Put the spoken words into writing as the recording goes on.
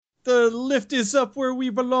lift us up where we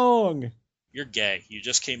belong. You're gay. You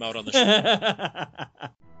just came out on the show.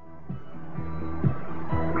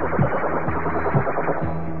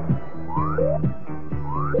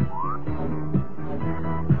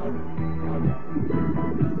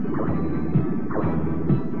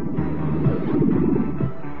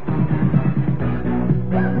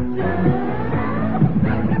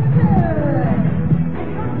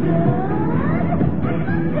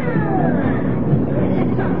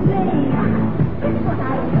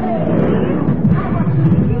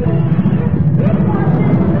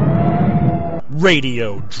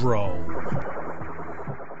 Radiodrome.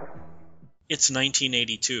 It's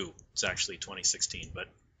 1982. It's actually 2016, but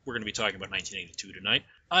we're going to be talking about 1982 tonight.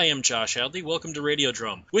 I am Josh Hadley. Welcome to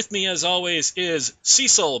Radiodrome. With me, as always, is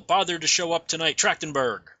Cecil, bothered to show up tonight,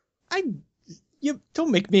 Trachtenberg. You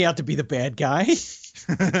don't make me out to be the bad guy.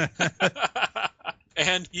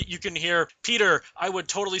 And you can hear Peter, I would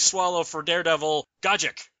totally swallow for Daredevil,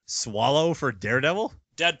 Gajic. Swallow for Daredevil?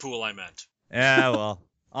 Deadpool, I meant. Yeah, well,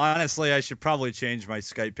 honestly, I should probably change my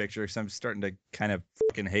Skype picture because I'm starting to kind of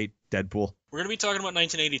fucking hate Deadpool. We're going to be talking about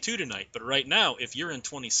 1982 tonight, but right now, if you're in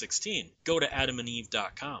 2016, go to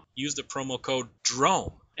adamandeve.com. Use the promo code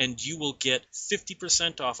DROME, and you will get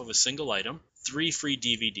 50% off of a single item, 3 free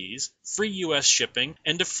DVDs, free US shipping,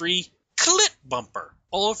 and a free clit bumper,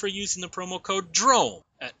 all for using the promo code DROME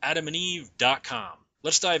at adamandeve.com.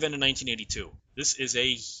 Let's dive into 1982. This is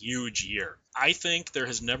a huge year. I think there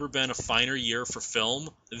has never been a finer year for film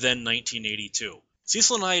than 1982.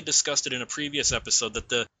 Cecil and I had discussed it in a previous episode that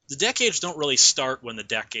the decades don't really start when the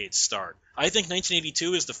decades start. I think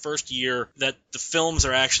 1982 is the first year that the films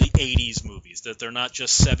are actually 80s movies, that they're not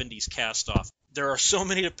just 70s cast off. There are so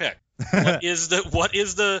many to pick. What is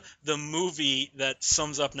the movie that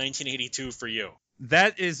sums up 1982 for you?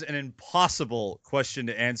 That is an impossible question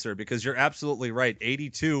to answer because you're absolutely right.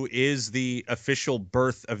 82 is the official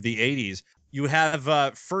birth of the 80s. You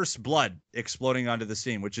have First Blood exploding onto the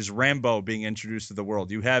scene, which is Rambo being introduced to the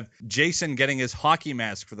world. You have Jason getting his hockey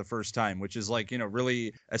mask for the first time, which is like,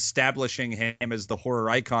 really establishing him as the horror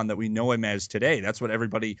icon that we know him as today. That's what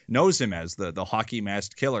everybody knows him as, the hockey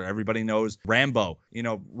masked killer. Everybody knows Rambo.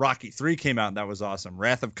 Rocky 3 came out, and that was awesome.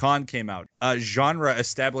 Wrath of Khan came out. Genre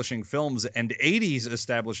establishing films and 80s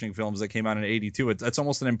establishing films that came out in 82. That's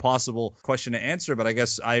almost an impossible question to answer, but I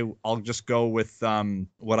guess I'll just go with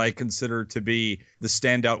what I consider to be the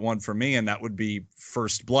standout one for me, and that would be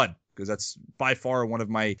First Blood, because that's by far one of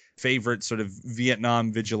my favorite sort of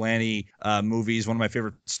Vietnam vigilante movies, one of my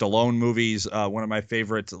favorite Stallone movies, one of my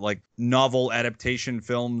favorite novel adaptation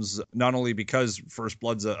films, not only because First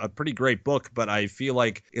Blood's a pretty great book, but I feel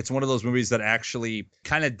like it's one of those movies that actually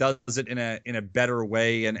kind of does it in a better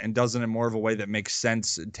way and does it in more of a way that makes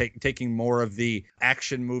sense, taking more of the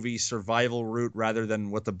action movie survival route rather than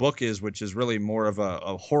what the book is, which is really more of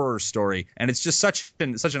a horror story. And it's just such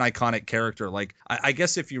an iconic character. Like, I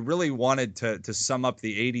guess if you really wanted to sum up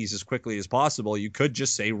the 80s as quickly as possible, you could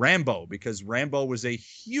just say Rambo, because Rambo was a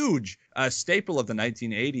huge staple of the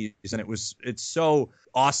 1980s, and it's so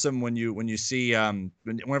awesome when you see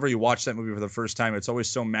whenever you watch that movie for the first time. It's always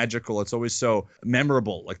so magical, it's always so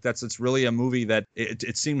memorable. Like it's really a movie that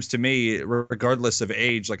it seems to me, regardless of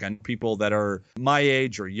age, like on people that are my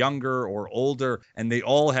age or younger or older, and they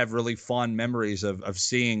all have really fond memories of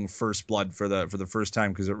seeing First Blood for the first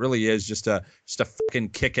time, because it really is just a fucking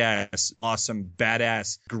kick-ass, awesome,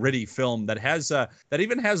 badass, gritty film that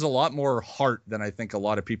even has a lot more heart than I think a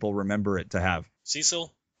lot of people remember it to have.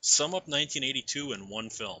 Cecil, sum up 1982 in one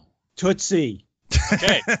film. Tootsie.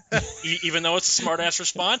 Okay. Even though it's a smart-ass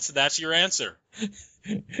response, that's your answer.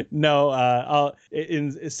 No,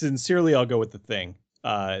 sincerely, I'll go with The Thing.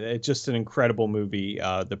 It's just an incredible movie.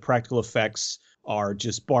 The practical effects are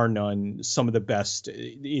just bar none some of the best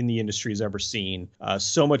in the industry has ever seen.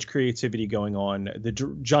 So much creativity going on.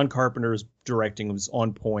 John Carpenter's directing was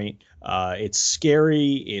on point. It's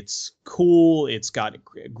scary. It's cool. It's got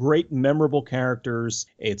great, memorable characters.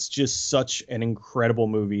 It's just such an incredible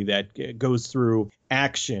movie that goes through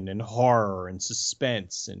action and horror and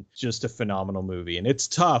suspense, and just a phenomenal movie. And it's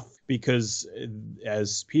tough because,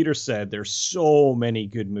 as Peter said, there's so many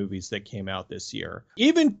good movies that came out this year.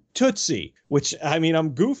 Even Tootsie, which I'm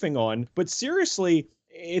goofing on, but seriously,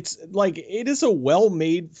 it's like, it is a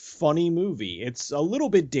well-made, funny movie. It's a little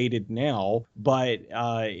bit dated now, but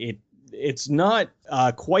it's not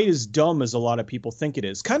quite as dumb as a lot of people think it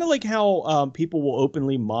is. Kind of like how people will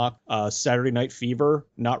openly mock Saturday Night Fever,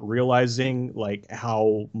 not realizing like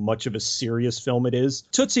how much of a serious film it is.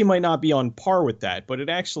 Tootsie might not be on par with that, but it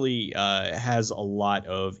actually has a lot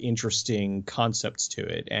of interesting concepts to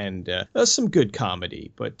it and some good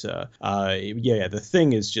comedy. But yeah, The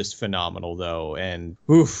Thing is just phenomenal though, and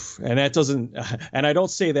oof, and that doesn't, and I don't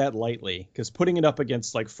say that lightly, because putting it up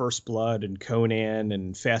against like First Blood and Conan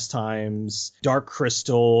and Fast Times, Dark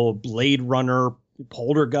Crystal, Blade Runner,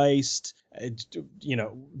 Poltergeist,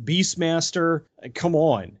 Beastmaster, come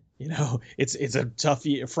on, it's a tough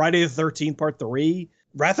year. Friday the 13th Part 3,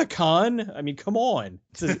 Wrath of Khan, I mean, come on,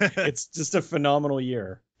 it's just a phenomenal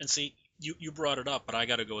year. And see, you brought it up, but I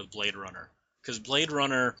got to go with Blade Runner. Because Blade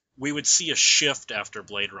Runner, we would see a shift after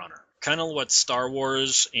Blade Runner. Kind of what Star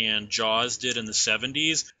Wars and Jaws did in the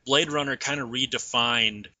 70s. Blade Runner kind of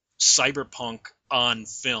redefined cyberpunk on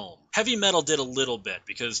film. Heavy Metal did a little bit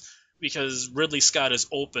because Ridley Scott has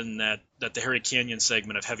opened that the Harry Canyon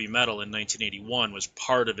segment of Heavy Metal in 1981 was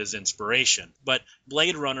part of his inspiration. But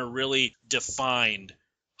Blade Runner really defined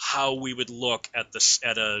how we would look at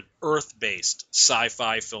a Earth-based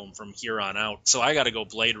sci-fi film from here on out. So I got to go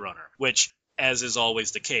Blade Runner, which, as is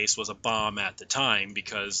always the case, was a bomb at the time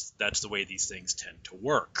because that's the way these things tend to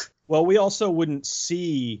work. Well, we also wouldn't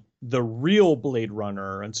see the real Blade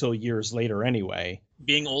Runner until years later anyway.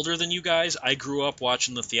 Being older than you guys, I grew up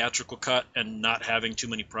watching the theatrical cut and not having too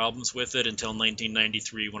many problems with it until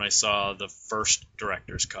 1993 when I saw the first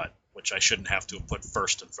director's cut, which I shouldn't have to have put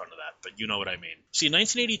first in front of that, but you know what I mean. See,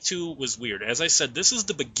 1982 was weird. As I said, this is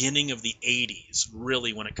the beginning of the 80s,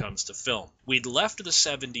 really, when it comes to film. We'd left the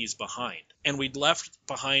 70s behind, and we'd left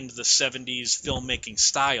behind the 70s filmmaking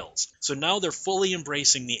styles. So now they're fully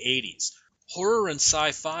embracing the 80s. Horror and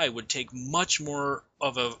sci-fi would take much more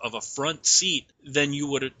of a front seat than you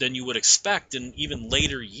would expect in even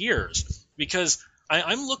later years, because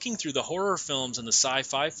I'm looking through the horror films and the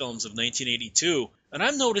sci-fi films of 1982, and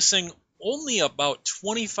I'm noticing only about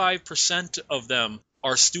 25% of them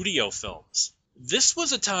are studio films. This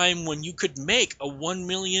was a time when you could make a $1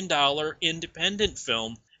 million independent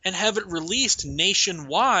film and have it released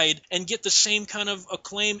nationwide and get the same kind of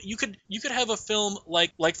acclaim. You could have a film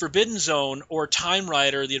like Forbidden Zone or Time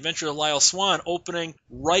Rider, The Adventure of Lyle Swan, opening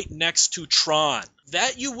right next to Tron.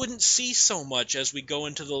 That you wouldn't see so much as we go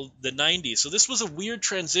into the 90s. So this was a weird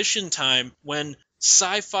transition time when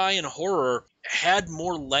sci-fi and horror had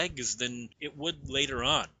more legs than it would later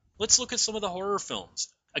on. Let's look at some of the horror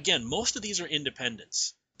films. Again, most of these are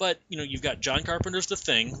independents. But, you've got John Carpenter's The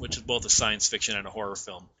Thing, which is both a science fiction and a horror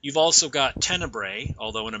film. You've also got Tenebrae,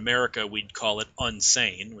 although in America we'd call it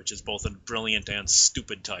Unsane, which is both a brilliant and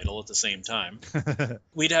stupid title at the same time.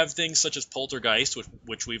 We'd have things such as Poltergeist,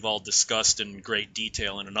 which we've all discussed in great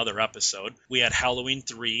detail in another episode. We had Halloween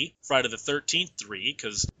 3, Friday the 13th 3,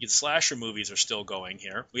 because the slasher movies are still going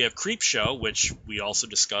here. We have Creepshow, which we also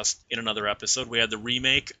discussed in another episode. We had the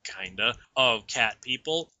remake, kinda, of Cat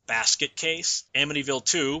People. Basket Case, Amityville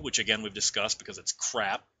 2, which again we've discussed because it's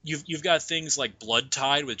crap. You've got things like Blood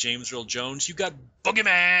Tide with James Earl Jones. You've got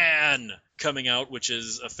Boogeyman coming out, which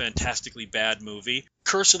is a fantastically bad movie.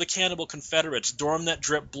 Curse of the Cannibal Confederates, Dorm That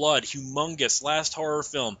Drip Blood, humongous, last horror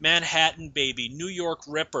film. Manhattan Baby, New York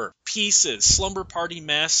Ripper, Pieces, Slumber Party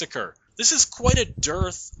Massacre. This is quite a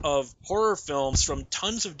dearth of horror films from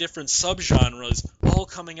tons of different subgenres, all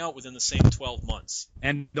coming out within the same 12 months.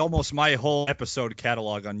 And almost my whole episode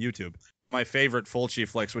catalog on YouTube. My favorite Fulci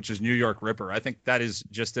flicks, which is New York Ripper. I think that is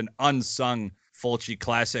just an unsung Fulci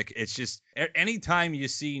classic. It's just, anytime you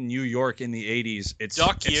see New York in the 80s, it's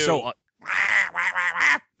so...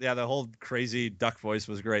 Yeah, the whole crazy duck voice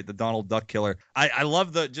was great. The Donald Duck Killer. I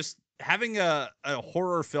love just having a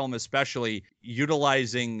horror film, especially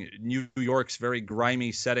utilizing New York's very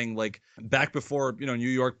grimy setting, like back before, New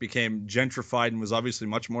York became gentrified and was obviously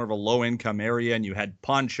much more of a low income area. And you had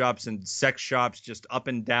pawn shops and sex shops just up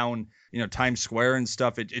and down, Times Square and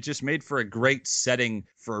stuff. It just made for a great setting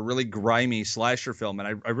for a really grimy slasher film.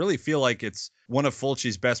 And I really feel like it's one of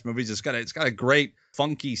Fulci's best movies. It's got a great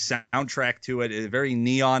funky soundtrack to it. Very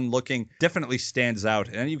neon looking, definitely stands out.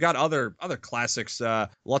 And you've got other classics,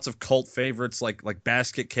 lots of cult favorites like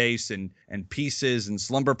Basket Case and Pieces and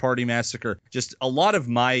Slumber Party Massacre. Just a lot of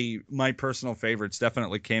my personal favorites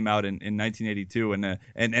definitely came out in 1982.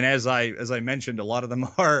 And as I mentioned, a lot of them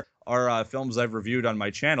are films I've reviewed on my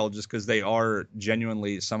channel just because they are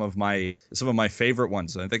genuinely some of my favorite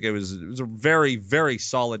ones. I think it was a very, very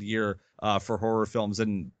solid year for horror films,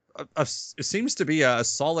 and it seems to be a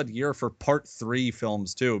solid year for Part 3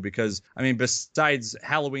 films too, because besides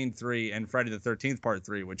Halloween 3 and Friday the 13th Part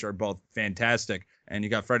 3, which are both fantastic, And you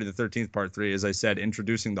got Friday the 13th Part 3, as I said,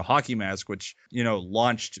 introducing the hockey mask, which,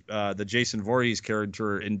 launched the Jason Voorhees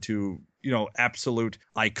character into, absolute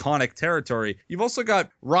iconic territory. You've also got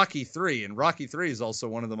Rocky 3, and Rocky 3 is also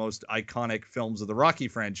one of the most iconic films of the Rocky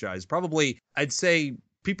franchise. Probably, I'd say,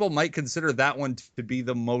 people might consider that one to be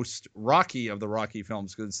the most Rocky of the Rocky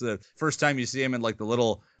films, because it's the first time you see him in like the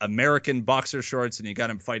little American boxer shorts, and you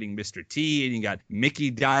got him fighting Mr. T, and you got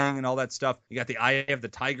Mickey dying and all that stuff. You got the Eye of the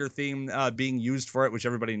Tiger theme being used for it, which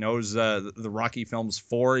everybody knows the Rocky films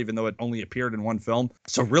for, even though it only appeared in one film.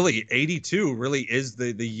 So really, 82 really is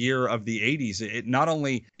the year of the 80s. It not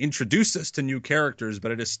only introduced us to new characters,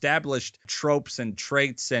 but it established tropes and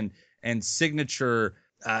traits and signature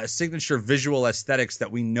visual aesthetics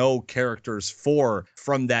that we know characters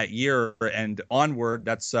from that year and onward.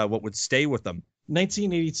 That's what would stay with them.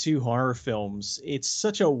 1982 horror films, it's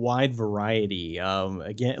such a wide variety.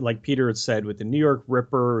 Again, like Peter had said, with the New York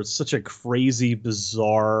Ripper, it's such a crazy,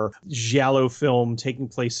 bizarre giallo film taking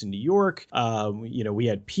place in New York. We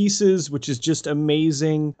had Pieces, which is just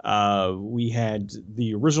amazing. We had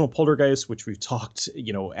the original Poltergeist, which we've talked,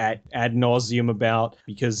 ad nauseum about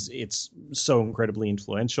because it's so incredibly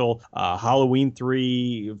influential. Halloween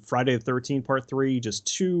 3, Friday the 13th Part 3, just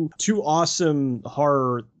two awesome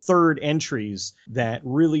horror third entries that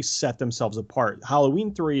really set themselves apart.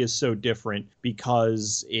 Halloween 3 is so different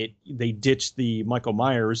because they ditched the Michael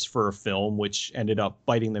Myers for a film, which ended up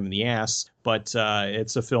biting them in the ass. But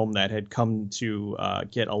it's a film that had come to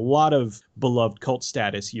get a lot of beloved cult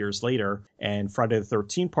status years later. And Friday the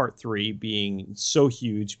 13th Part 3 being so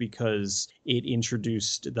huge because it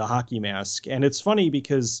introduced the hockey mask. And it's funny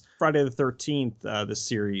because Friday the 13th, the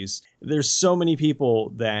series, there's so many people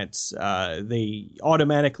that they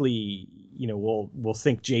automatically, will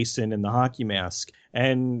think Jason and the hockey mask.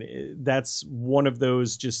 And that's one of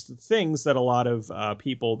those just things that a lot of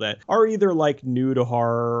people that are either like new to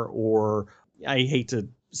horror, or I hate to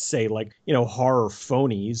say like, horror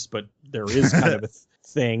phonies, but there is kind of a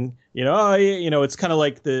thing, it's kind of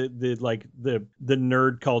like the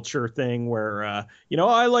nerd culture thing where,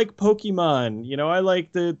 I like Pokemon, I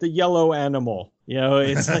like the yellow animal.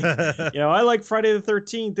 It's like, I like Friday the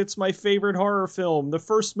 13th. It's my favorite horror film. The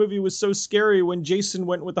first movie was so scary when Jason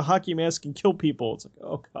went with the hockey mask and killed people. It's like,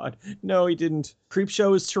 oh, God. No, he didn't.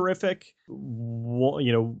 Creepshow is terrific.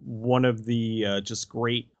 One of the just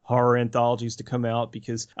great horror anthologies to come out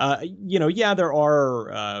because, there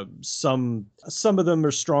are some of them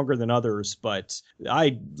are stronger than others, but I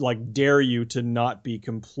dare you to not be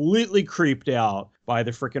completely creeped out by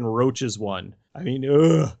the frickin' Roaches one. I mean,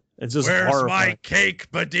 ugh. It's just Where's horrifying. my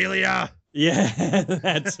cake, Bedelia? Yeah,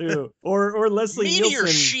 that too. Or Leslie Meteor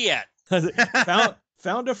Nielsen. shit.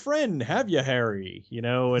 Found a friend, have you, Harry?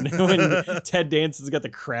 And when Ted Danson's got the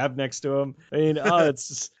crab next to him. I mean, it's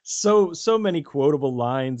just so many quotable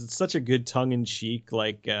lines. It's such a good tongue-in-cheek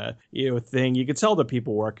thing. You could tell the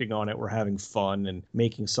people working on it were having fun and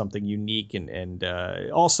making something unique and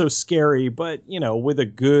also scary, but with a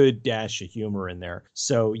good dash of humor in there.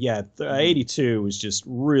 So yeah, 82 was just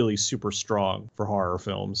really super strong for horror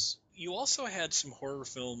films. You also had some horror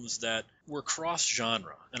films that were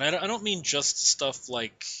cross-genre. And I don't mean just stuff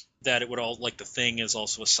like that. It would all, like The Thing is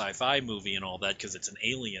also a sci-fi movie and all that because it's an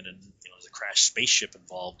alien and there's a crashed spaceship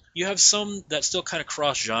involved. You have some that still kind of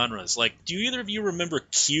cross genres. Like, do either of you remember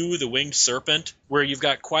Q, the Winged Serpent, where you've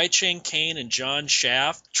got Kwai Chang Caine and John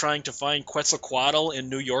Shaft trying to find Quetzalcoatl in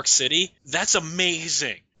New York City? That's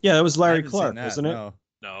amazing. Yeah, that was Larry Clark, wasn't it?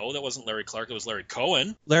 No, that wasn't Larry Clark. It was Larry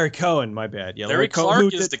Cohen. Larry Cohen, my bad. Yeah, Larry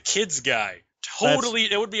Clark is the kids guy.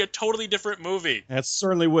 It would be a totally different movie. That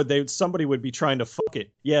certainly would. Somebody would be trying to fuck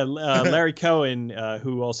it. Yeah, Larry Cohen,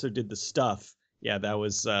 who also did The Stuff. Yeah, that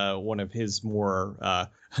was one of his more,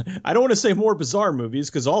 I don't want to say more bizarre movies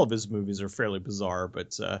because all of his movies are fairly bizarre.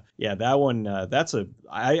 But yeah, that one,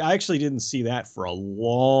 I actually didn't see that for a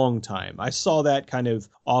long time. I saw that kind of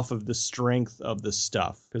off of the strength of The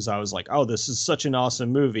Stuff because I was like, oh, this is such an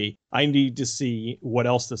awesome movie. I need to see what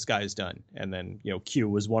else this guy's done. And then, Q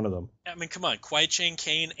was one of them. I mean, come on. Kwai Chang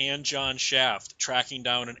Caine and John Shaft tracking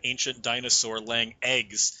down an ancient dinosaur laying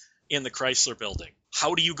eggs in the Chrysler Building.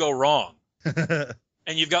 How do you go wrong?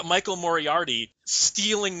 And you've got Michael Moriarty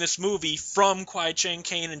stealing this movie from Kwai Chang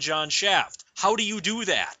Caine and John Shaft. How do you do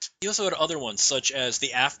that? You also had other ones, such as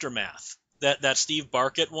The Aftermath. That Steve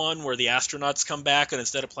Barkett one where the astronauts come back and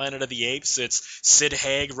instead of Planet of the Apes, it's Sid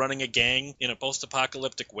Haig running a gang in a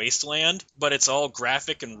post-apocalyptic wasteland, but it's all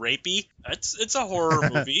graphic and rapey. It's a horror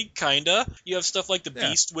movie, kinda. You have stuff like The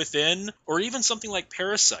Beast Within, or even something like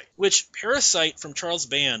Parasite, which Parasite from Charles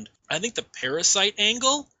Band, I think the Parasite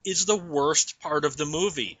angle is the worst part of the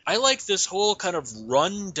movie. I like this whole kind of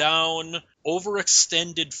run-down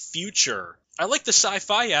overextended future. I like the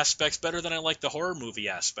sci-fi aspects better than I like the horror movie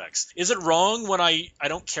aspects. Is it wrong when I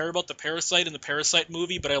don't care about the Parasite in the Parasite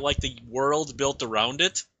movie, but I like the world built around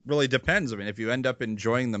it? Really depends. I mean, if you end up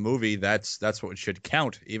enjoying the movie, that's what should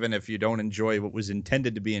count, even if you don't enjoy what was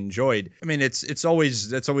intended to be enjoyed. I mean, it's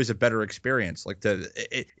always a better experience. Like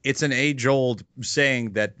it's an age-old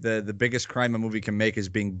saying that the biggest crime a movie can make is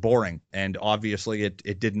being boring, and obviously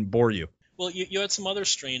it didn't bore you. Well, you had some other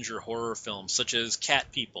stranger horror films, such as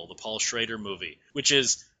Cat People, the Paul Schrader movie, which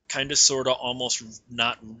is kind of sort of almost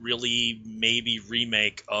not really maybe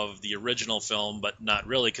remake of the original film, but not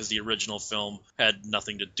really, because the original film had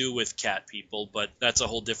nothing to do with cat people, but that's a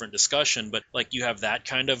whole different discussion. But like, you have that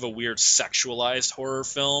kind of a weird sexualized horror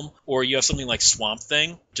film, or you have something like Swamp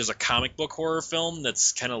Thing, which is a comic book horror film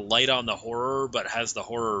that's kind of light on the horror but has the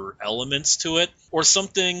horror elements to it, or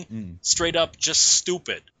something straight up just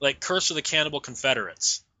stupid, like Curse of the Cannibal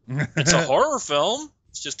Confederates. It's a horror film,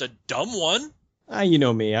 it's just a dumb one. You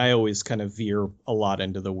know me, I always kind of veer a lot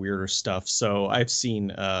into the weirder stuff, so I've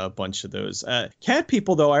seen a bunch of those. Cat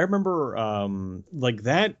People, though, I remember like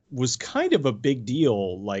that was kind of a big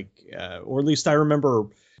deal, like, or at least I remember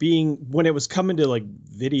being, when it was coming to like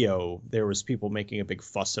video, there was people making a big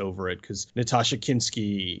fuss over it because Natasha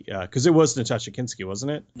Kinski, because it was Natasha Kinski,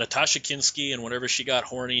 wasn't it? Natasha Kinski, and whenever she got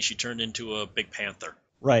horny, she turned into a big panther.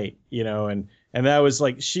 Right, you know, and that was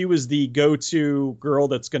like, she was the go-to girl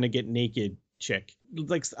that's going to get naked chick.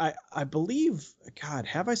 Like, I believe, God,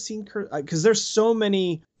 have I seen because there's so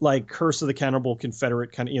many like Curse of the Cannibal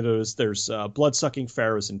Confederate kind of, you know, there's Bloodsucking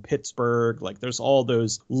Pharaohs in Pittsburgh, like there's all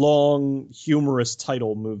those long humorous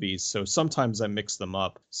title movies, so sometimes I mix them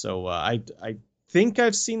up. So I think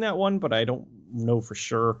I've seen that one, but I don't know for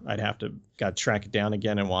sure. I'd have to track it down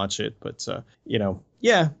again and watch it. But you know,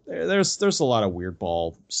 yeah, there's a lot of weird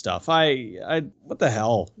ball stuff. I what the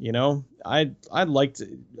hell, you know? I like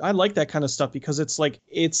that kind of stuff because it's like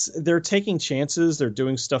they're taking chances, they're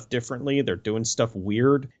doing stuff differently, they're doing stuff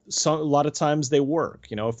weird. So a lot of times they work.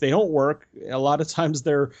 You know, if they don't work, a lot of times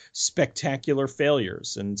they're spectacular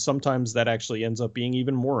failures, and sometimes that actually ends up being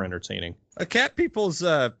even more entertaining. Cat People's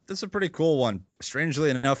that's a pretty cool one.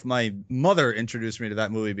 Strangely enough, my mother introduced me to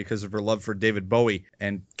that movie because of her love for David Bowie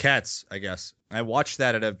and cats, I guess. I watched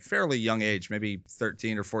that at a fairly young age, maybe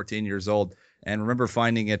 13 or 14 years old, and remember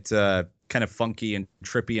finding it kind of funky and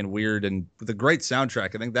trippy and weird, and with a great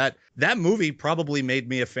soundtrack. I think that movie probably made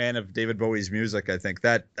me a fan of David Bowie's music. I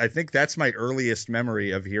think that's my earliest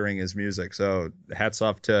memory of hearing his music. So hats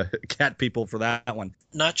off to Cat People for that one.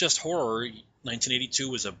 Not just horror. 1982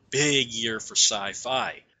 was a big year for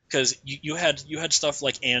sci-fi. Because you had stuff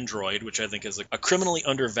like Android, which I think is a criminally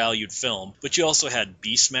undervalued film, but you also had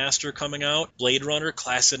Beastmaster coming out, Blade Runner,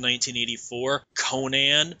 class of 1984,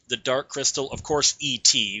 Conan, The Dark Crystal, of course,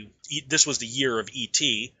 E.T. This was the year of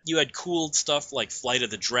E.T. You had cool stuff like Flight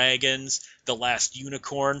of the Dragons, The Last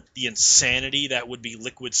Unicorn, the insanity that would be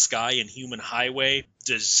Liquid Sky and Human Highway,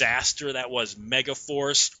 disaster that was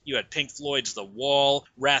Megaforce. You had Pink Floyd's The Wall,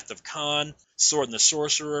 Wrath of Khan, Sword and the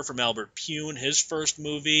Sorcerer from Albert Pune, his first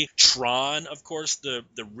movie, Tron, of course, the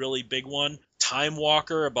really big one, Time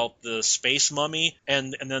Walker about the space mummy,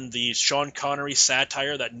 and then the Sean Connery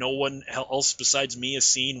satire that no one else besides me has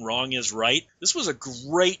seen, Wrong is Right. This was a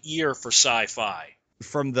great year for sci-fi.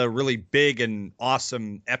 From the really big and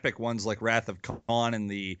awesome epic ones like Wrath of Khan and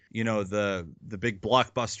the big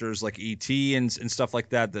blockbusters like E.T. and stuff like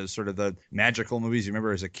that, the sort of the magical movies you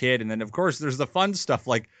remember as a kid. And then of course there's the fun stuff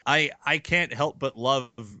like I can't help but love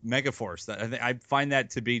Megaforce. I find that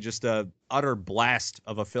to be just a utter blast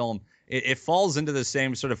of a film. It falls into the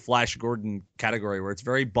same sort of Flash Gordon category where it's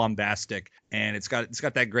very bombastic and it's got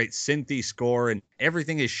that great synthy score and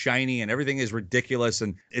everything is shiny and everything is ridiculous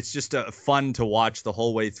and it's just fun to watch the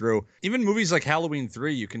whole way through. Even movies like Halloween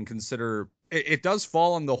 3 you can consider it does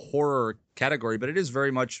fall in the horror category, but it is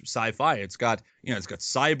very much sci-fi. It's got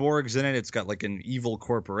cyborgs in it. It's got like an evil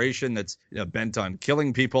corporation that's bent on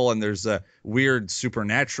killing people, and there's a weird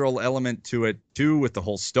supernatural element to it too, with the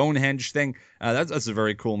whole Stonehenge thing. That's a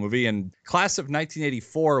very cool movie. And class of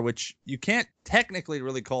 1984, which you can't technically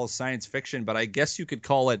really call science fiction, but I guess you could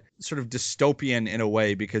call it sort of dystopian in a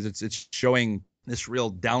way because it's showing this real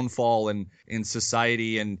downfall in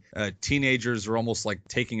society, and teenagers are almost like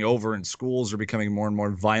taking over, and schools are becoming more and more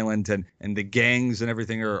violent, and the gangs and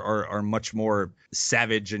everything are much more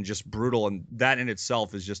savage and just brutal, and that in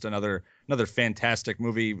itself is just another fantastic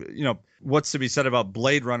movie. What's to be said about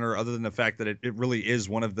Blade Runner other than the fact that it really is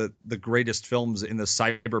one of the greatest films in the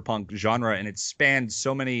cyberpunk genre, and it spanned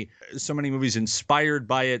so many movies inspired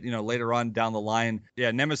by it, later on down the line. Yeah,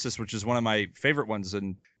 Nemesis, which is one of my favorite ones,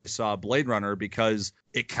 and saw Blade Runner because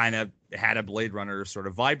it kind of had a Blade Runner sort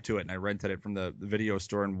of vibe to it. And I rented it from the video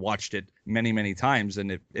store and watched it many, many times.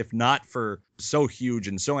 And if not for so huge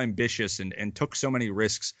and so ambitious and took so many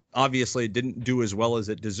risks, obviously it didn't do as well as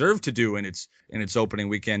it deserved to do in its opening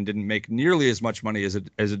weekend, didn't make nearly as much money as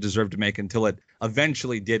it deserved to make until it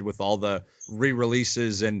eventually did with all the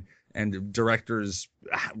re-releases and directors,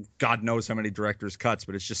 God knows how many directors cuts,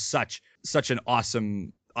 but it's just such an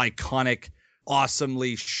awesome, iconic,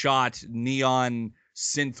 awesomely shot neon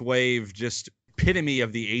synthwave, just epitome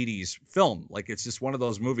of the 80s film. Like, it's just one of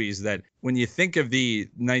those movies that when you think of the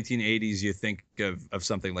 1980s, you think of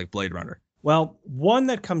something like Blade Runner. Well, one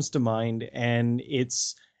that comes to mind, and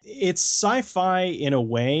it's sci-fi in a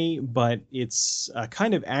way, but it's a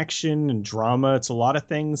kind of action and drama. It's a lot of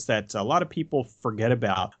things that a lot of people forget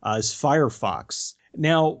about, is Firefox.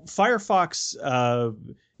 Now, Firefox,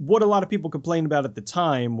 what a lot of people complained about at the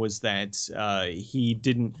time was that he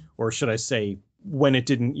didn't, or should I say, when it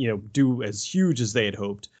didn't, do as huge as they had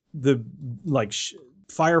hoped, the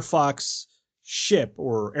Firefox ship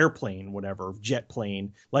or airplane, whatever, jet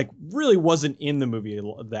plane, really wasn't in the movie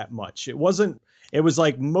that much. It was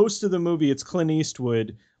like most of the movie, it's Clint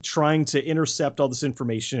Eastwood trying to intercept all this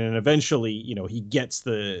information, and eventually, he gets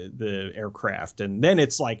the aircraft, and then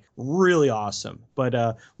it's really awesome.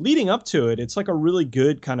 But leading up to it, it's a really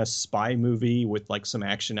good kind of spy movie with some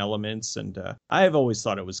action elements, and I have always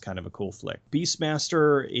thought it was kind of a cool flick.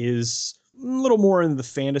 Beastmaster is a little more in the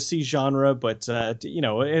fantasy genre, but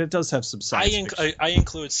it does have some science fiction. I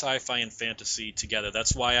include sci-fi and fantasy together.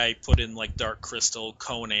 That's why I put in Dark Crystal,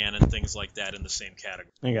 Conan, and things like that in the same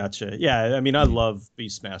category. I gotcha. Yeah, I mean, I love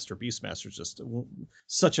Beastmaster. Beastmaster's just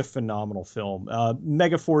such a phenomenal film.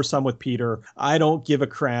 Megaforce, I'm with Peter. I don't give a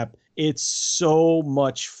crap. It's so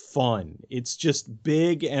much fun. It's just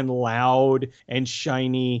big and loud and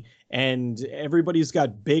shiny, and everybody's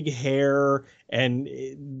got big hair and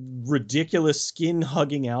ridiculous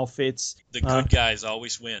skin-hugging outfits. The good guys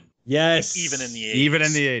always win. Yes. Even in the 80s. Even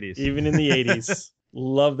in the 80s. Even in the 80s.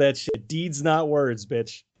 Love that shit. Deeds, not words,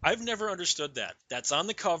 bitch. I've never understood that. That's on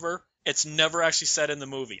the cover. It's never actually said in the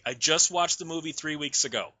movie. I just watched the movie 3 weeks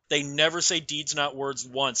ago. They never say deeds, not words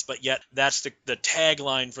once, but yet that's the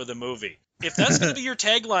tagline for the movie. If that's going to be your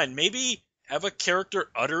tagline, maybe have a character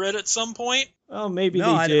utter it at some point? Well, maybe they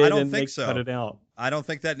did, I don't and think they so. cut it out. I don't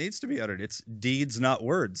think that needs to be uttered. It's deeds, not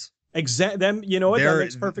words. Them, you know what? That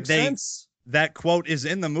makes perfect sense. That quote is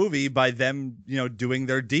in the movie by them, doing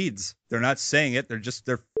their deeds. They're not saying it.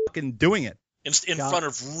 They're fucking doing it. In front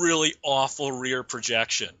of really awful rear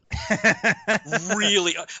projection.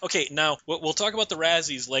 Really. Okay, now, we'll talk about the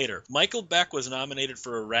Razzies later. Michael Beck was nominated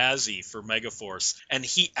for a Razzie for Megaforce, and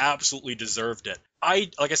he absolutely deserved it.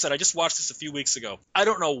 Like I said, I just watched this a few weeks ago. I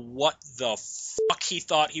don't know what the fuck he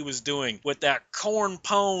thought he was doing with that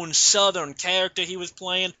corn-pone southern character he was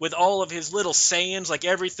playing, with all of his little sayings,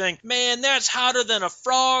 everything. Man, that's hotter than a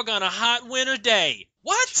frog on a hot winter day.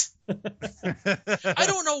 What? I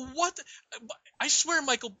don't know what. I swear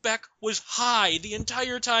Michael Beck was high the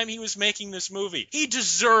entire time he was making this movie. He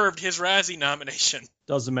deserved his Razzie nomination.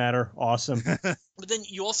 Doesn't matter. Awesome. But then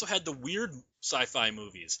you also had the weird sci-fi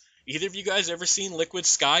movies. Either of you guys ever seen Liquid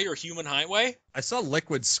Sky or Human Highway? I saw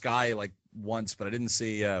Liquid Sky once, but I didn't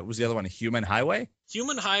see. Was the other one Human Highway?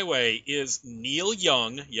 Human Highway is Neil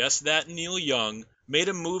Young. Yes, that Neil Young made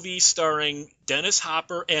a movie starring Dennis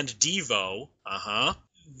Hopper and Devo.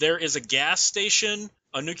 There is a gas station,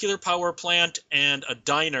 a nuclear power plant, and a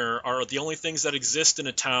diner are the only things that exist in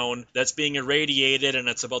a town that's being irradiated, and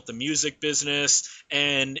it's about the music business,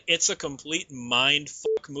 and it's a complete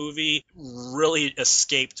mindfuck movie, really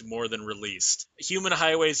escaped more than released. Human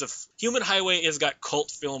Highway has got cult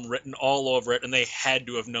film written all over it, and they had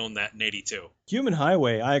to have known that in 82. Human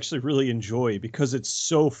Highway, I actually really enjoy because it's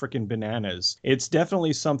so freaking bananas. It's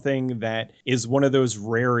definitely something that is one of those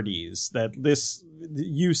rarities that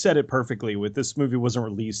you said it perfectly with this movie wasn't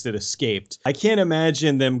released, it escaped. I can't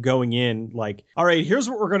imagine them going in all right, here's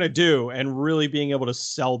what we're going to do, and really being able to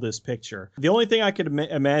sell this picture. The only thing I could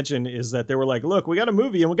imagine is that they were like, look, we got a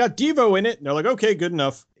movie and we got Devo in it. And they're like, okay, good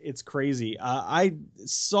enough. It's crazy. I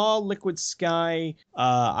saw Liquid Sky.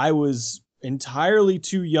 I was entirely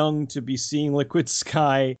too young to be seeing Liquid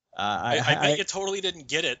Sky. I bet you totally didn't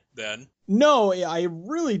get it then. No, I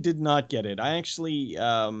really did not get it. I actually,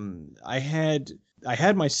 I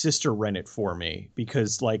had my sister rent it for me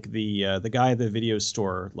because the guy at the video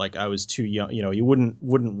store, I was too young, he wouldn't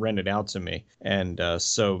rent it out to me. And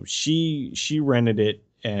so she rented it.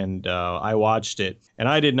 and I watched it, and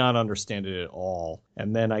I did not understand it at all.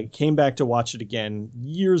 And then I came back to watch it again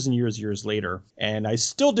years and years later, and I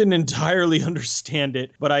still didn't entirely understand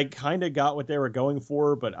it, but I kind of got what they were going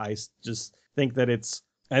for. But I just think that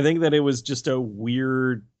I think that it was just a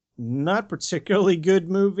weird, not particularly good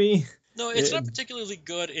movie. No, it's not particularly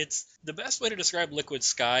good. It's the best way to describe Liquid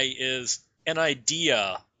Sky is an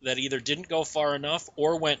idea that either didn't go far enough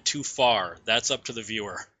or went too far. That's up to the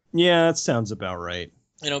viewer. Yeah, that sounds about right.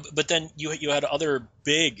 But then you had other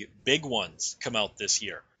big ones come out this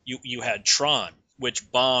year. You had Tron,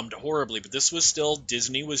 which bombed horribly, but this was still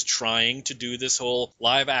Disney was trying to do this whole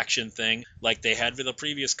live action thing like they had for the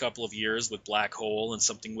previous couple of years with Black Hole and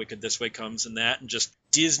Something Wicked This Way Comes and that, and just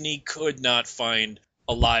Disney could not find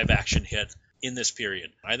a live action hit in this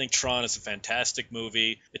period. I think Tron is a fantastic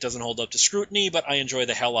movie. It doesn't hold up to scrutiny, but I enjoy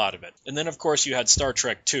the hell out of it. And then, of course, you had Star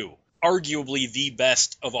Trek II, arguably the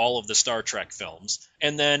best of all of the Star Trek films.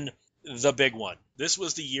 And then the big one. This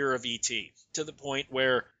was the year of E.T., to the point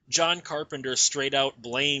where John Carpenter straight out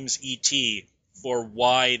blames E.T. for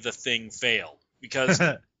why the thing failed. Because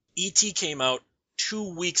E.T. came out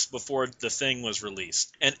 2 weeks before the thing was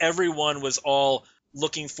released, and everyone was all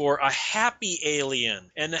looking for a happy alien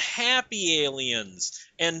and happy aliens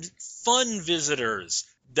and fun visitors.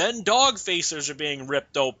 Then dog facers are being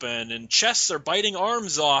ripped open and chests are biting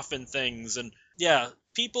arms off and things. And yeah,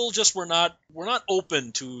 people just were not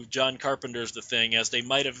open to John Carpenter's The Thing as they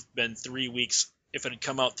might have been 3 weeks if it had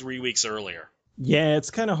come out 3 weeks earlier. Yeah, it's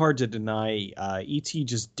kind of hard to deny. E.T.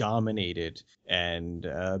 just dominated and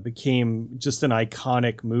became just an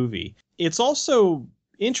iconic movie. It's also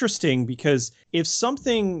interesting because if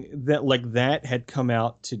something that like that had come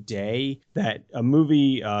out today, that a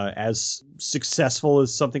movie as successful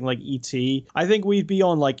as something like E.T., I think we'd be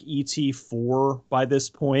on like E.T. 4 by this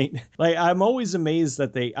point. Like, I'm always amazed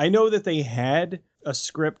that I know that they had a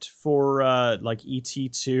script for like E.T.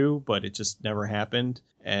 2, but it just never happened.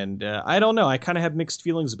 And I don't know. I kind of have mixed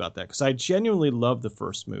feelings about that because I genuinely love the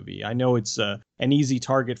first movie. I know it's an easy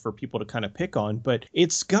target for people to kind of pick on, but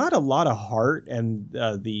it's got a lot of heart, and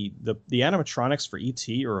the animatronics for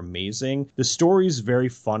E.T. are amazing. The story's very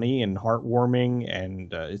funny and heartwarming,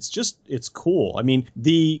 and it's cool. I mean,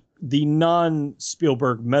 the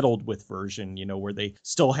non-Spielberg meddled with version, where they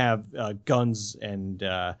still have guns and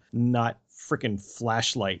not freaking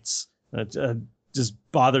flashlights. Just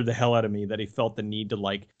bothered the hell out of me that he felt the need to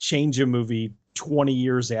like change a movie 20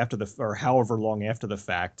 years after or however long after the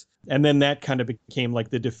fact. And then that kind of became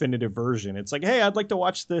like the definitive version. It's like, hey, I'd like to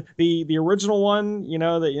watch the original one,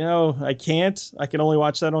 I can't. I can only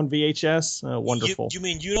watch that on VHS. Wonderful. You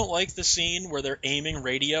mean you don't like the scene where they're aiming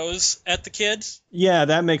radios at the kids? Yeah,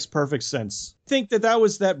 that makes perfect sense. I think that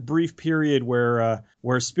was that brief period where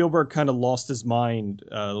Spielberg kind of lost his mind,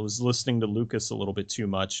 was listening to Lucas a little bit too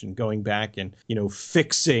much and going back and,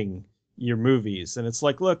 fixing your movies. And it's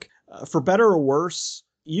like, look, for better or worse,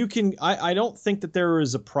 I don't think that there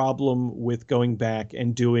is a problem with going back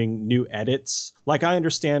and doing new edits. Like, I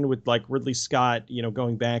understand with like Ridley Scott,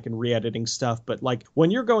 going back and re-editing stuff, but like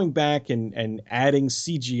when you're going back and adding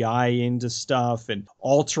CGI into stuff and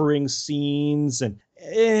altering scenes and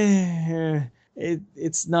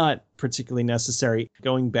it's not particularly necessary.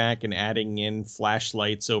 Going back and adding in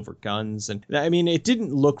flashlights over guns, and I mean, it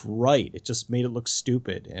didn't look right. It just made it look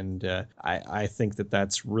stupid, and I think that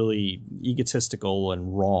that's really egotistical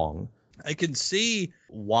and wrong. I can see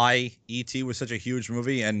why E.T. was such a huge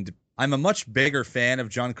movie, and I'm a much bigger fan of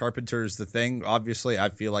John Carpenter's The Thing. Obviously, I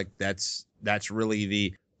feel like that's really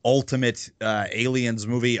the ultimate aliens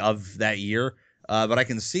movie of that year. But I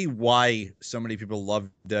can see why so many people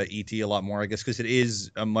loved E.T. a lot more, I guess, because it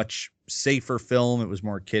is a much safer film. It was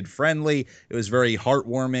more kid-friendly. It was very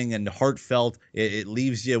heartwarming and heartfelt. It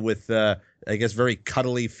leaves you with, I guess, very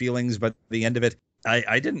cuddly feelings by the end of it.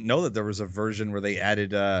 I didn't know that there was a version where they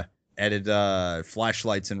added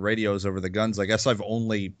flashlights and radios over the guns. I guess I've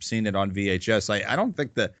only seen it on VHS. I don't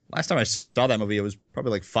think that last time I saw that movie, it was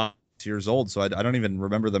probably like 5 years old, so I don't even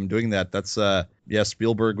remember them doing that. That's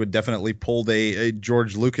Spielberg would definitely pulled a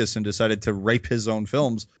George Lucas and decided to rape his own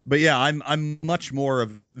films. But yeah, I'm much more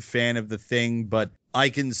of a fan of The Thing, but I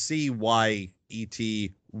can see why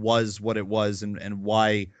E.T. was what it was and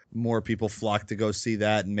why more people flocked to go see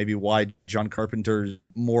that, and maybe why John Carpenter's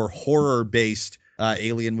more horror based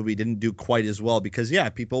Alien movie didn't do quite as well, because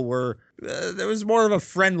people were there was more of a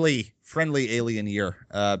friendly Alien year.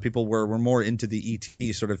 People were more into the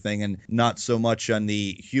E.T. sort of thing and not so much on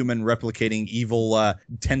the human replicating evil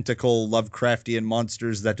tentacle Lovecraftian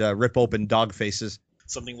monsters that rip open dog faces.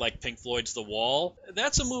 Something like Pink Floyd's The Wall,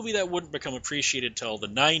 that's a movie that wouldn't become appreciated till the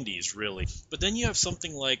 90s, really. But then you have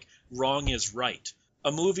something like Wrong is Right,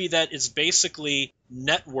 a movie that is basically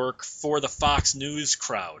Network for the Fox News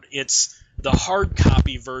crowd. It's the hard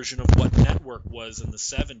copy version of what Network was in the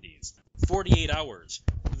 70s. 48 Hours,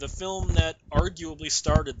 the film that arguably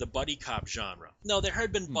started the buddy cop genre. No, there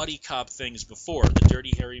had been buddy cop things before. The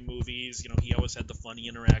Dirty Harry movies, he always had the funny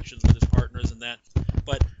interactions with his partners and that.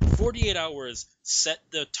 But 48 Hours set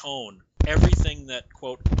the tone, everything that,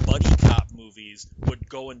 quote, buddy cop movies would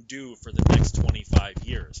go and do for the next 25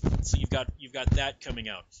 years. So you've got that coming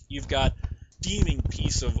out. You've got steaming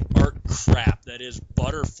piece of art crap that is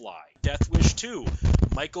Butterfly, Death Wish 2,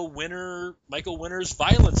 Michael Winner's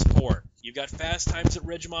violence port. You've got Fast Times at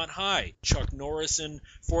Ridgemont High, Chuck Norris in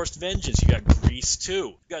Forced Vengeance. You got Grease 2.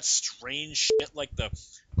 You got strange shit like the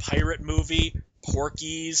pirate movie,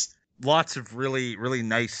 Porky's. Lots of really, really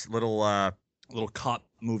nice little cop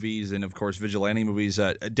movies and, of course, vigilante movies.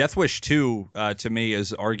 Death Wish 2, to me,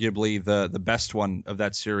 is arguably the best one of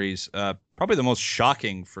that series. Probably the most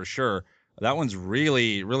shocking, for sure. That one's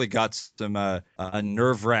really, really got some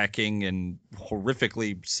nerve-wracking and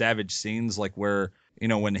horrifically savage scenes, like where,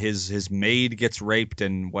 when his maid gets raped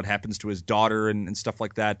and what happens to his daughter and stuff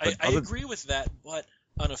like that. But I agree with that, but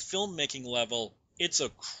on a filmmaking level, it's a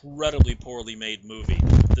incredibly poorly made movie.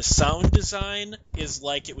 The sound design is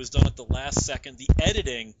like it was done at the last second. The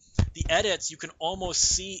edits, you can almost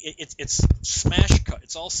see it's smash cut.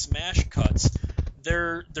 It's all smash cuts.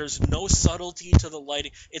 There's no subtlety to the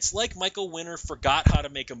lighting. It's like Michael Winner forgot how to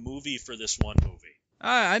make a movie for this one movie.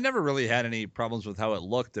 I never really had any problems with how it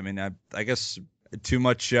looked. I mean, I guess too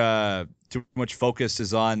much focus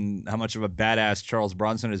is on how much of a badass Charles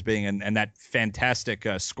Bronson is being, and that fantastic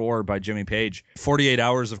score by Jimmy Page. 48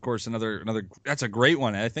 Hours, of course, another that's a great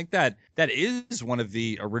one. And I think that is one of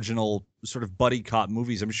the original sort of buddy cop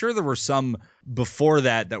movies. I'm sure there were some before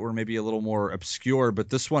that were maybe a little more obscure, but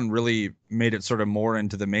this one really made it sort of more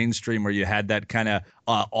into the mainstream, where you had that kind of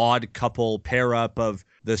odd couple pair up of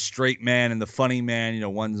the straight man and the funny man.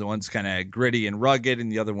 One's kind of gritty and rugged,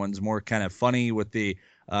 and the other one's more kind of funny with the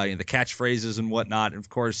the catchphrases and whatnot. And of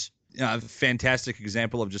course, a fantastic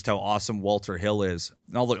example of just how awesome Walter Hill is.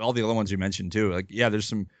 And all the other ones you mentioned too. Like, yeah, there's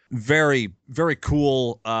some very, very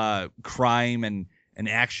cool crime and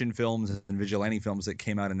action films and vigilante films that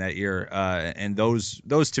came out in that year. And those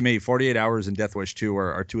to me, 48 Hours and Death Wish 2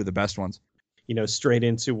 are two of the best ones. Straight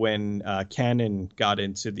into when Cannon got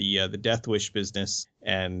into the Death Wish business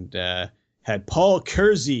and had Paul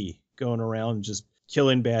Kersey going around just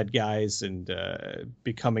killing bad guys and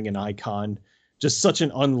becoming an icon. Just such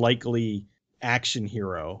an unlikely action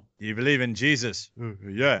hero. You believe in Jesus?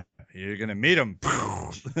 Yeah, you're gonna meet him.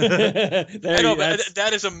 That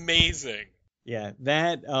is amazing. Yeah,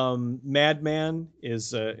 that Madman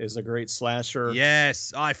is a great slasher.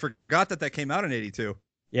 Yes, I forgot that came out in '82.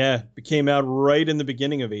 Yeah, it came out right in the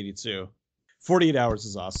beginning of '82. 48 Hours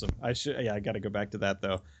is awesome. I got to go back to that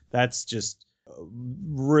though. That's just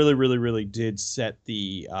really, really, really did set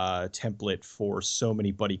the template for so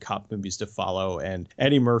many buddy cop movies to follow. And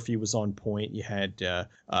Eddie Murphy was on point. You had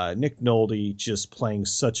Nick Nolte just playing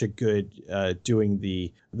such a good, doing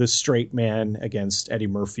the straight man against Eddie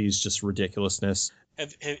Murphy's just ridiculousness.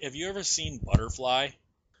 Have you ever seen Butterfly?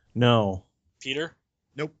 No. Peter?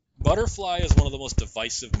 Nope. Butterfly is one of the most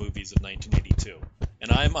divisive movies of 1982.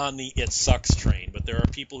 And I'm on the it sucks train, but there are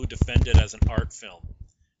people who defend it as an art film.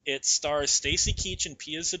 It stars Stacy Keach and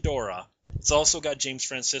Pia Zadora. It's also got James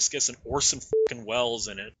Franciscus and Orson fucking Welles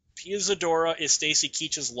in it. Pia Zadora is Stacy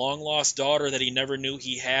Keach's long-lost daughter that he never knew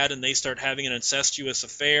he had, and they start having an incestuous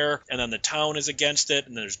affair, and then the town is against it,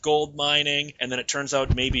 and there's gold mining, and then it turns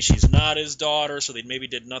out maybe she's not his daughter, so they maybe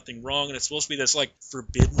did nothing wrong, and it's supposed to be this, like,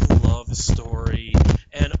 forbidden love story,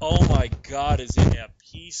 and oh my god, is it a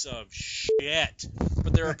piece of shit.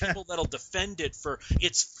 But there are people that'll defend it for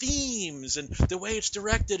its themes, and the way it's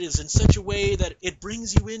directed is in such a way that it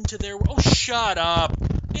brings you into their... Oh, shut up!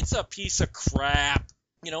 It's a piece of crap.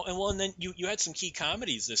 And then you had some key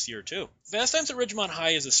comedies this year, too. Fast Times at Ridgemont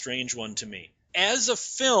High is a strange one to me. As a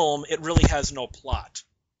film, it really has no plot.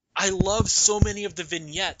 I love so many of the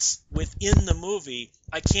vignettes within the movie.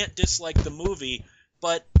 I can't dislike the movie,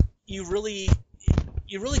 but you really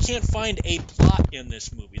can't find a plot in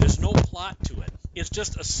this movie. There's no plot to it. It's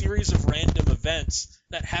just a series of random events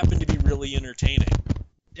that happen to be really entertaining.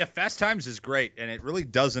 Yeah, Fast Times is great, and it really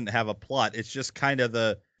doesn't have a plot. It's just kind of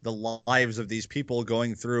the lives of these people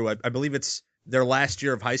going through, I believe it's their last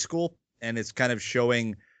year of high school, and it's kind of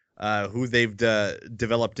showing who they've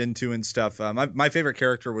developed into and stuff. My favorite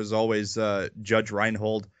character was always Judge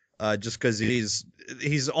Reinhold, just because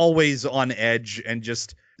he's always on edge and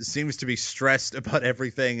just seems to be stressed about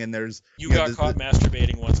everything, and there's You got caught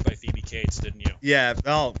masturbating once by Phoebe Cates, didn't you? Yeah,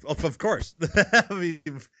 oh, of course. I mean,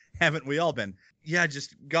 haven't we all been? Yeah,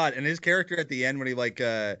 just God, and his character at the end when he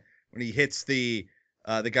when he hits the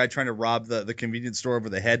guy trying to rob the convenience store over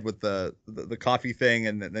the head with the coffee thing,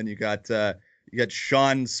 and then you got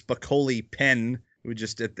Sean Spicoli Penn, who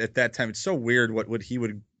just at that time, it's so weird what he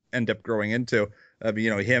would end up growing into.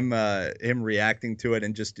 Him reacting to it,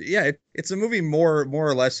 and just it's a movie more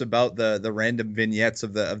or less about the random vignettes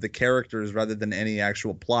of the characters rather than any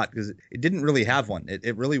actual plot, because it didn't really have one.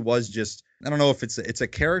 It really was just, I don't know if it's a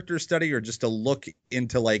character study or just a look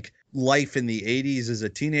into like life in the 80s as a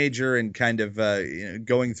teenager, and kind of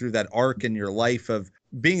going through that arc in your life of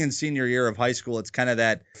being in senior year of high school. It's kind of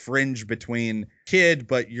that fringe between kid,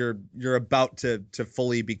 but you're about to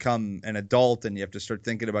fully become an adult, and you have to start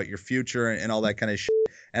thinking about your future and all that kind of shit.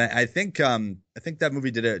 And I think that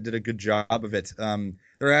movie did a good job of it. There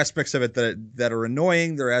are aspects of it that are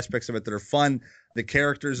annoying. There are aspects of it that are fun. The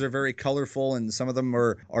characters are very colorful, and some of them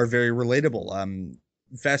are very relatable.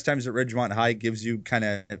 Fast Times at Ridgemont High gives you kind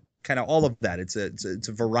of all of that. It's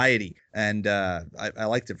a variety, and I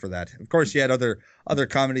liked it for that. Of course, you had other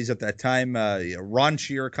comedies at that time,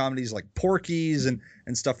 raunchier comedies like Porky's and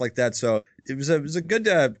stuff like that. So it was a good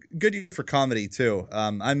year for comedy too.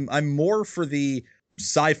 I'm more for the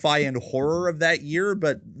sci-fi and horror of that year,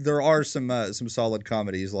 but there are some solid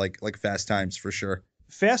comedies like Fast Times for sure.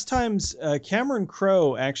 Fast Times, Cameron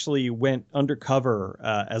Crowe actually went undercover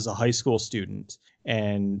as a high school student,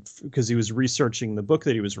 and because he was researching the book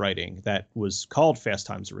that he was writing that was called Fast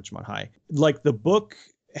Times at Ridgemont High. Like, the book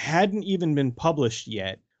hadn't even been published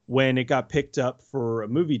yet when it got picked up for a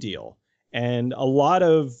movie deal. And a lot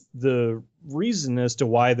of the reason as to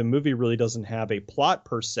why the movie really doesn't have a plot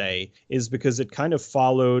per se is because it kind of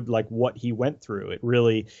followed like what he went through. It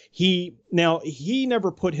really, he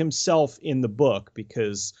never put himself in the book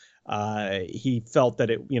because he felt that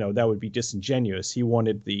that would be disingenuous. He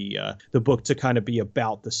wanted the book to kind of be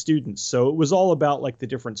about the students. So it was all about like the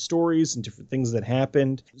different stories and different things that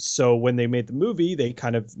happened. So when they made the movie, they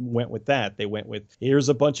kind of went with that. They went with, here's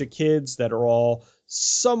a bunch of kids that are all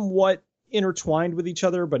somewhat intertwined with each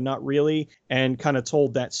other, but not really, and kind of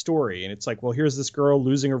told that story. And it's like, well, here's this girl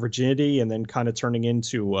losing her virginity and then kind of turning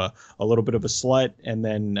into a little bit of a slut. And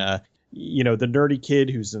then, the nerdy kid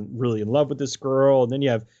who's really in love with this girl. And then you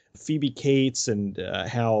have Phoebe Cates and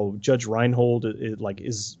how Judge Reinhold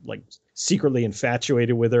is secretly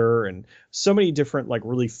infatuated with her, and so many different like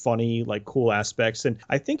really funny, like cool aspects. And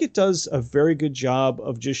I think it does a very good job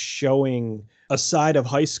of just showing a side of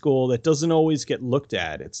high school that doesn't always get looked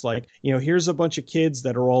at. It's like, here's a bunch of kids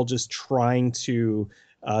that are all just trying to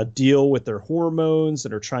deal with their hormones,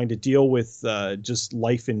 that are trying to deal with just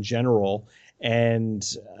life in general. And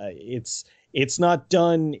it's not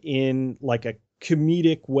done in like a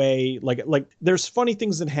comedic way. Like there's funny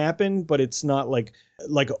things that happen, but it's not like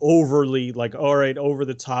overly like, all right, over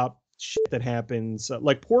the top shit that happens.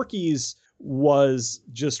 Like Porky's was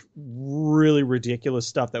just really ridiculous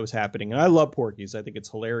stuff that was happening. And I love Porky's. I think it's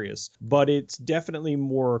hilarious, but it's definitely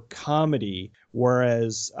more comedy.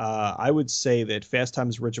 Whereas I would say that Fast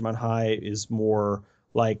Times at Ridgemont High is more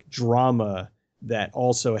like drama that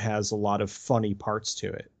also has a lot of funny parts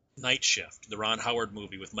to it. Night Shift, the Ron Howard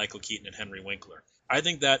movie with Michael Keaton and Henry Winkler. I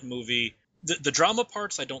think that movie, the drama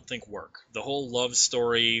parts I don't think work. The whole love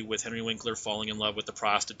story with Henry Winkler falling in love with the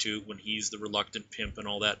prostitute when he's the reluctant pimp and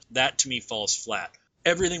all that to me falls flat.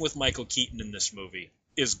 Everything with Michael Keaton in this movie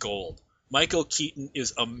is gold. Michael Keaton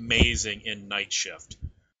is amazing in Night Shift.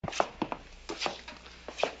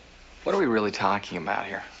 What are we really talking about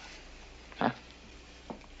here? Huh?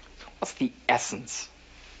 What's the essence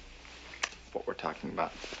of what we're talking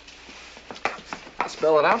about? I'll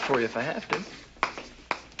spell it out for you if I have to.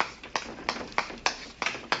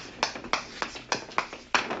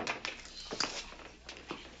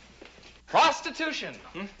 Prostitution.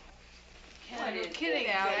 What is kidding?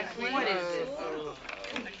 Exactly. What is this?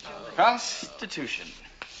 Prostitution.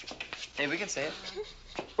 Hey, we can say it.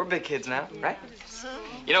 We're big kids now, right?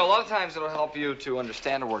 A lot of times it'll help you to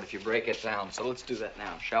understand a word if you break it down. So let's do that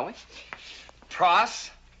now, shall we?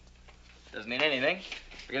 Pros doesn't mean anything.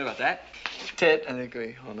 Forget about that. Tit, I think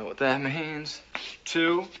we all know what that means.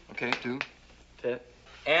 Two, okay, two, tit.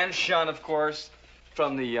 And shun, of course,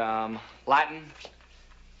 from the Latin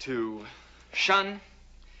to shun,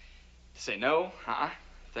 to say no,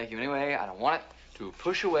 thank you anyway, I don't want it, to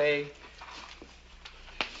push away,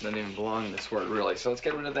 doesn't even belong in this word really, so let's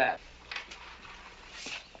get rid of that.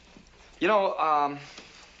 If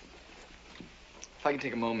I can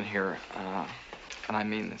take a moment here, and I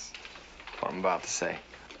mean this, what I'm about to say.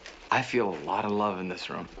 I feel a lot of love in this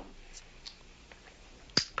room.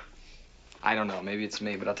 I don't know, maybe it's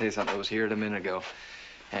me, but I'll tell you something. I was here a minute ago,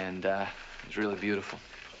 and it was really beautiful.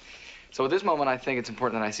 So at this moment, I think it's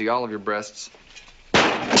important that I see all of your breasts.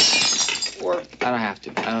 Or I don't have to.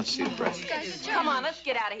 I don't have to see the breasts. Come on, let's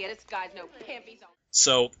get out of here. This guy's no pimp. He's on.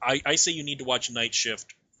 So I say you need to watch Night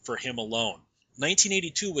Shift for him alone.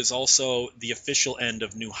 1982 was also the official end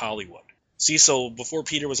of New Hollywood. See, so before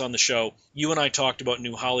Peter was on the show, you and I talked about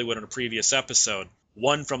New Hollywood in a previous episode.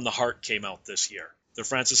 One from the Heart came out this year, the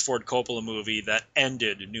Francis Ford Coppola movie that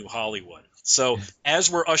ended New Hollywood. So as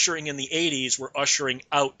we're ushering in the 80s, we're ushering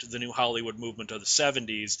out the New Hollywood movement of the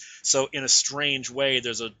 70s. So in a strange way,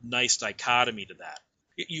 there's a nice dichotomy to that.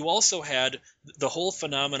 You also had the whole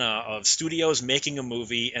phenomena of studios making a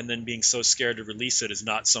movie and then being so scared to release it is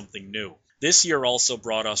not something new. This year also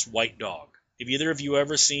brought us White Dog. Have either of you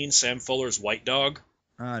ever seen Sam Fuller's White Dog?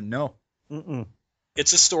 No. Mm-mm.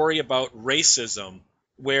 It's a story about racism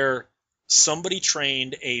where somebody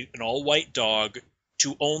trained an all-white dog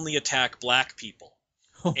to only attack black people.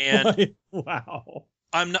 And wow.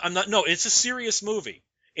 I'm not. No, it's a serious movie.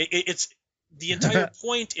 It's the entire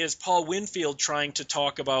point is Paul Winfield trying to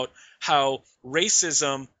talk about how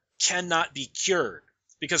racism cannot be cured.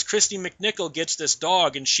 Because Christy McNichol gets this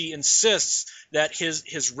dog and she insists that his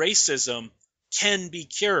racism can be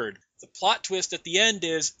cured. The plot twist at the end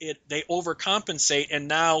is they overcompensate and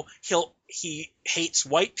now he hates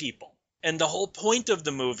white people. And the whole point of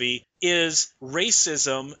the movie is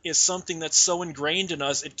racism is something that's so ingrained in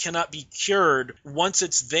us it cannot be cured. Once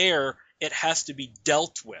it's there, it has to be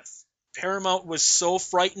dealt with. Paramount was so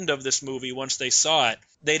frightened of this movie once they saw it,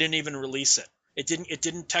 they didn't even release it. It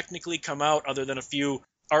didn't technically come out other than a few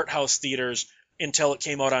art house theaters until it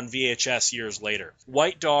came out on VHS years later.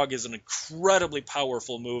 White Dog is an incredibly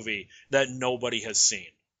powerful movie that nobody has seen.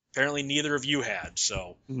 Apparently neither of you had,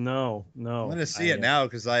 so. No. I'm going to see it now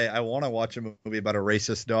because I want to watch a movie about a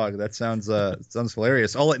racist dog. That sounds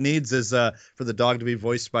hilarious. All it needs is for the dog to be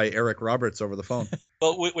voiced by Eric Roberts over the phone.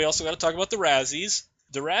 But we also got to talk about the Razzies.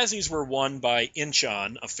 The Razzies were won by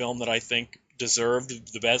Inchon, a film that I think deserved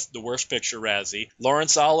the worst picture Razzie.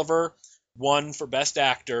 Lawrence Oliver won for Best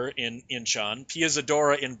Actor in Inchon. Pia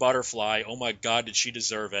Zadora in Butterfly. Oh my God, did she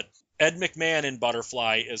deserve it. Ed McMahon in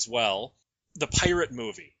Butterfly as well. The Pirate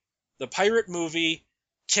Movie,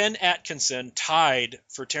 Ken Atkinson tied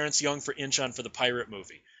for Terrence Young for Inchon for The Pirate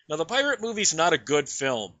Movie. Now, The Pirate Movie's not a good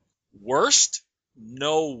film. Worst?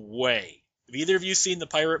 No way. Have either of you seen The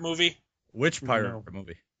Pirate Movie? Which pirate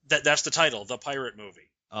movie? That's the title, The Pirate Movie.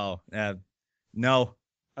 Oh, no.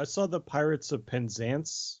 I saw the Pirates of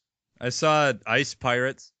Penzance. I saw Ice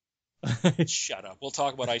Pirates. Shut up. We'll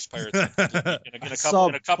talk about Ice Pirates in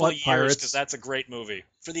a couple of years because that's a great movie.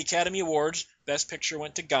 For the Academy Awards, Best Picture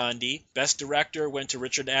went to Gandhi. Best Director went to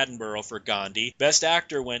Richard Attenborough for Gandhi. Best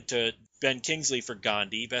Actor went to Ben Kingsley for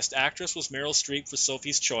Gandhi. Best Actress was Meryl Streep for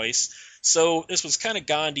Sophie's Choice. So this was kind of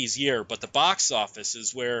Gandhi's year, but the box office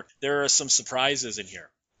is where there are some surprises in here.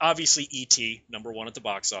 Obviously, E.T., number one at the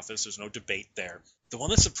box office. There's no debate there. The one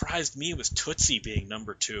that surprised me was Tootsie being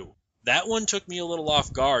number 2. That one took me a little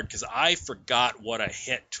off guard because I forgot what a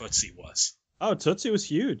hit Tootsie was. Oh, Tootsie was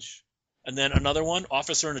huge. And then another one,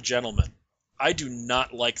 Officer and a Gentleman. I do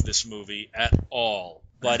not like this movie at all,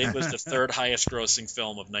 but it was the third highest grossing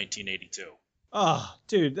film of 1982. Oh,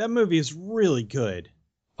 dude, that movie is really good.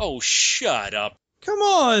 Oh, shut up. Come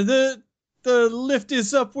on, the lift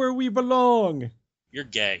is up where we belong. You're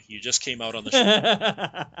gay. You just came out on the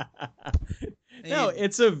show. No,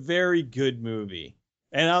 it's a very good movie.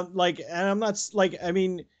 And I'm not like, I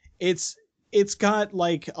mean, it's got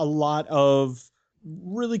like a lot of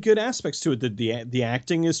really good aspects to it. The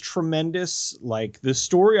acting is tremendous. Like the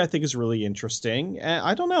story, I think, is really interesting. And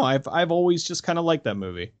I don't know. I've always just kind of liked that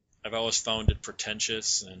movie. I've always found it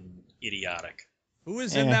pretentious and idiotic. Who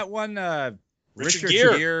was in that one? Richard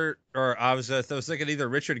Gere. Or I was thinking either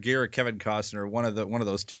Richard Gere or Kevin Costner, one of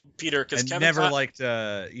those. Peter, because I never liked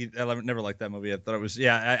that movie. I thought it was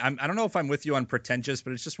I don't know if I'm with you on pretentious,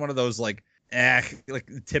 but it's just one of those like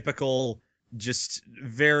typical, just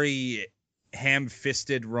very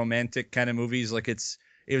ham-fisted romantic kind of movies. Like it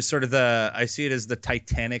was sort of I see it as the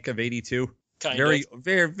Titanic of '82. Very,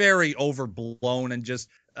 very overblown and just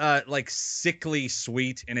like sickly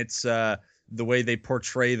sweet, and it's the way they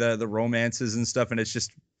portray the romances and stuff, and it's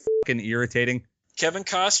just fucking irritating. Kevin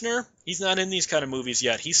Costner, he's not in these kind of movies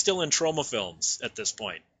yet. He's still in trauma films at this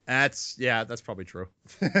point. That's probably true.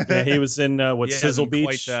 Yeah, he was in Sizzle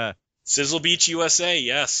Beach. Sizzle Beach, USA,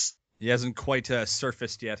 yes. He hasn't quite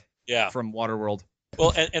surfaced yet. Yeah. From Waterworld.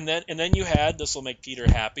 Well, and then you had, this will make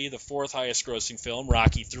Peter happy, the fourth highest grossing film,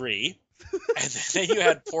 Rocky III. And then you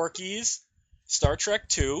had Porky's, Star Trek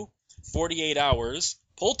II, 48 Hours,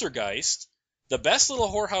 Poltergeist, The Best Little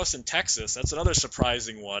Whorehouse in Texas. That's another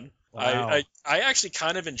surprising one. Wow. I actually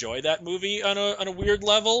kind of enjoy that movie on a weird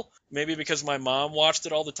level, maybe because my mom watched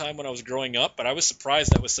it all the time when I was growing up, but I was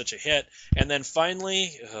surprised that was such a hit. And then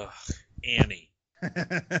finally, Annie.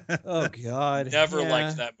 Oh God. Never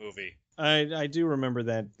liked that movie. I do remember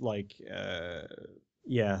that, like,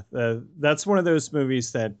 that's one of those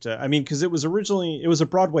movies that, I mean, because it was a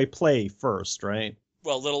Broadway play first, right?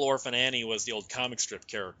 Well, Little Orphan Annie was the old comic strip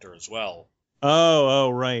character as well. Oh,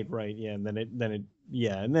 right, yeah, and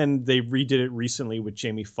and then they redid it recently with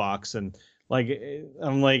Jamie Foxx, and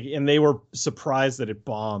and they were surprised that it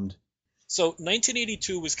bombed. So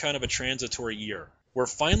 1982 was kind of a transitory year. We're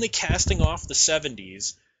finally casting off the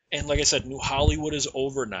 70s, and like I said, New Hollywood is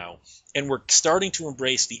over now, and we're starting to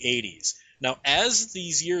embrace the 80s. Now, as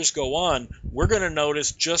these years go on, we're going to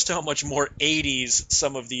notice just how much more 80s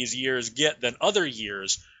some of these years get than other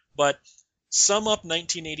years, but sum up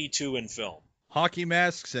 1982 in film. Hockey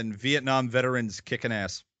masks and Vietnam veterans kicking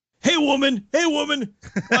ass. Hey woman, why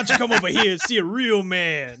don't you come over here and see a real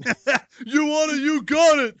man? You want it, you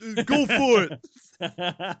got it. Go for it.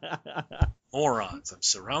 Morons, I'm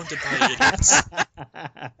surrounded by idiots.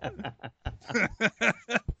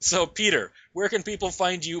 So, Peter, where can people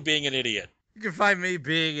find you being an idiot? You can find me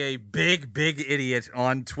being a big idiot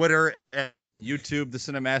on Twitter and YouTube, The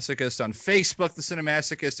Cinemasochist, on Facebook, The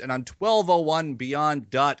Cinemasochist, and on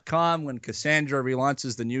 1201beyond.com. When Cassandra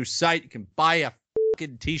relaunches the new site, you can buy a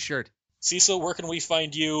fucking t-shirt. Cecil, where can we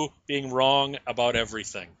find you being wrong about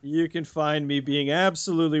everything? You can find me being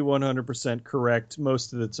absolutely 100% correct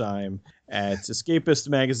most of the time at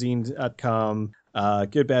escapistmagazine.com,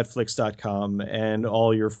 goodbadflix.com, and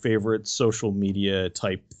all your favorite social media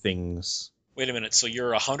type things. Wait a minute, so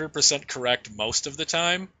you're 100% correct most of the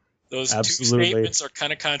time? Those Absolutely. 2 statements are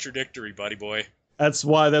kind of contradictory, buddy boy. That's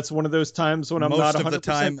why that's one of those times when I'm not 100% most of the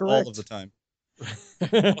time, correct. all of the time.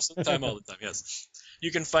 Most of the time, all the time, yes.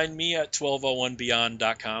 You can find me at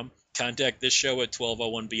 1201beyond.com. Contact this show at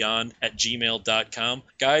 1201beyond@gmail.com.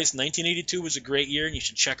 Guys, 1982 was a great year, and you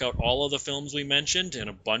should check out all of the films we mentioned and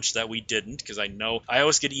a bunch that we didn't, because I know I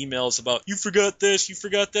always get emails about, you forgot this, you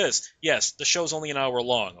forgot this. Yes, the show's only an hour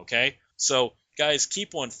long, okay? So, guys,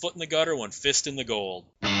 keep one foot in the gutter, one fist in the gold.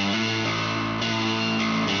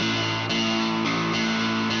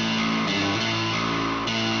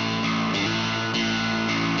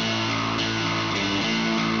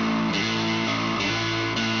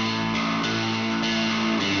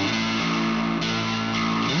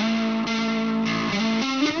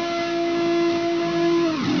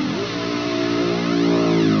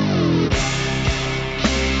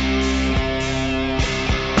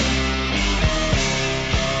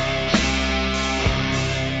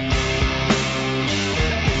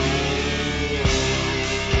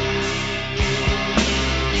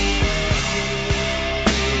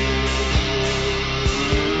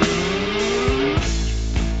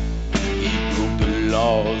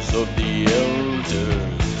 Of the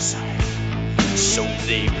elders, so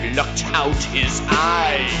they plucked out his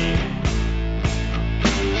eye,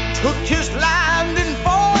 took his land and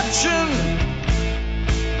fortune,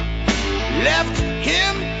 left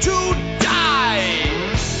him to die,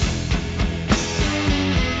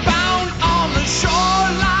 bound on the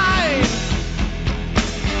shoreline,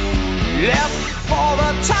 left for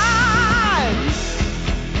the time,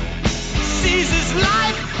 sees his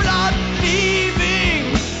lifeblood leaving.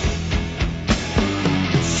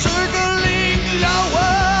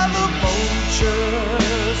 Lower the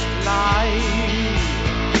vultures fly.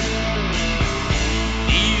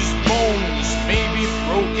 These bones may be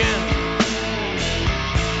broken,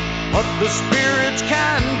 but the spirit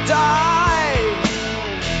can die,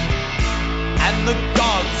 and the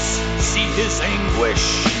gods see his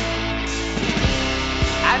anguish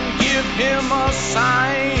and give him a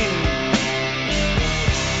sign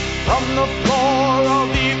from the floor of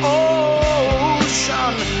the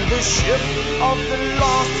ocean. The ship of the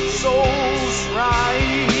lost souls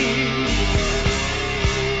rise,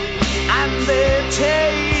 and they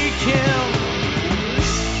take him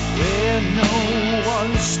where no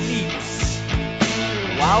one sleeps,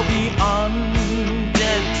 while the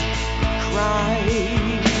undead cry.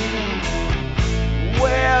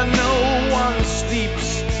 Where no one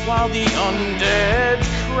sleeps, while the undead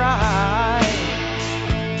cry.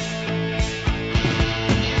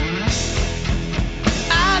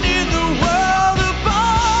 In the world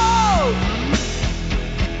above,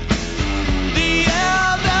 the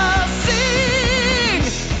elders sing.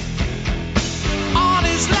 On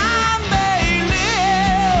his land they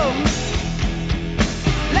live.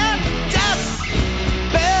 Let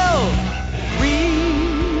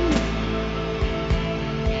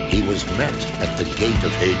he was met at the gate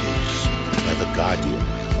of Hades by the guardian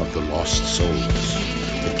of the lost souls,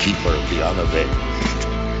 the keeper of the unavenged.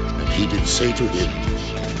 And he did say to him,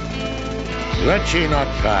 "Let ye not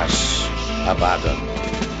pass, Abaddon.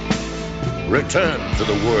 Return to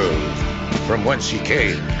the world from whence ye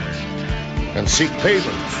came, and seek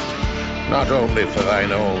payment, not only for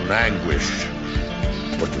thine own anguish,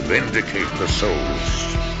 but to vindicate the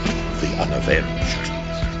souls of the unavenged."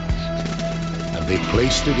 And they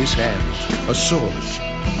placed in his hand a sword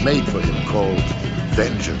made for him called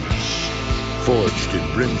Vengeance, forged in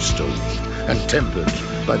brimstone and tempered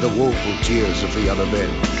by the woeful tears of the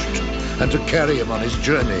unavenged. And to carry him on his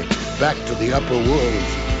journey back to the upper world,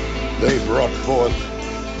 they brought forth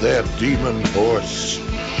their demon horse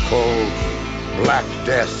called Black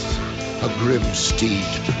Death, a grim steed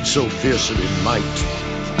so fearsome in might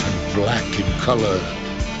and black in color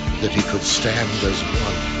that he could stand as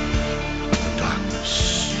one in the darkness,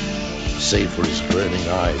 save for his burning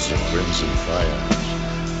eyes of crimson fire.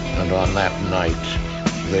 And on that night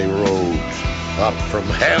they rode up from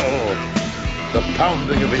hell. The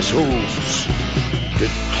pounding of his hooves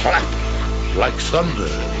did clap like thunder.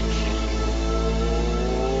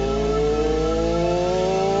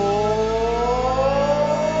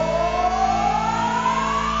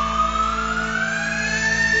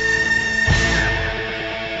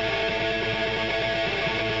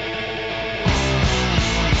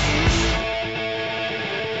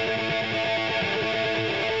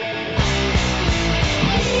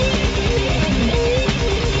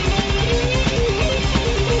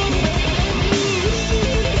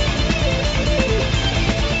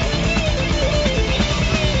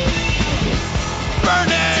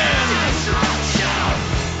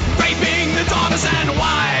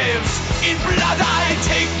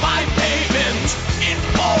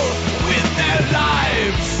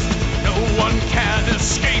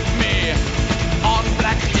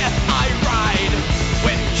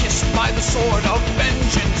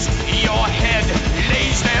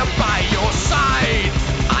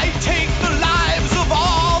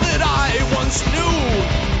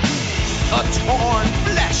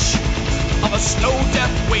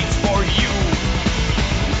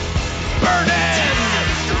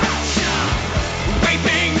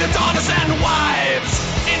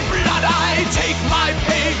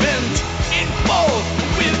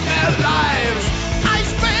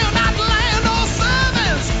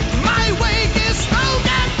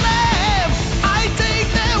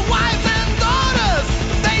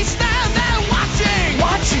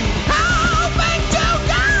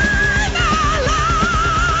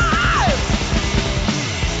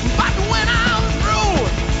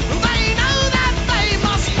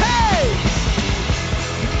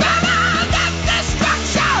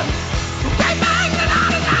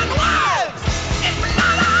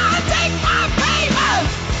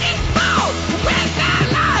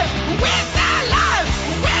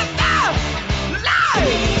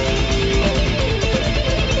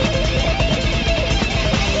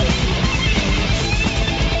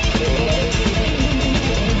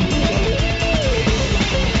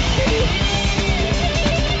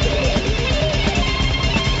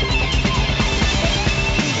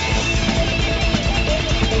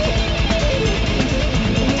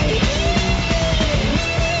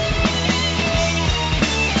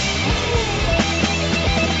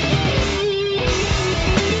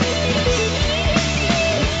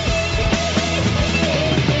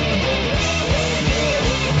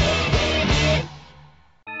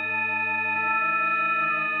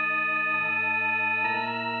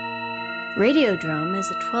 Radiodrome is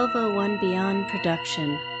a 1201 Beyond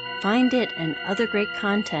production. Find it and other great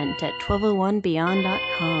content at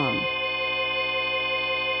 1201beyond.com.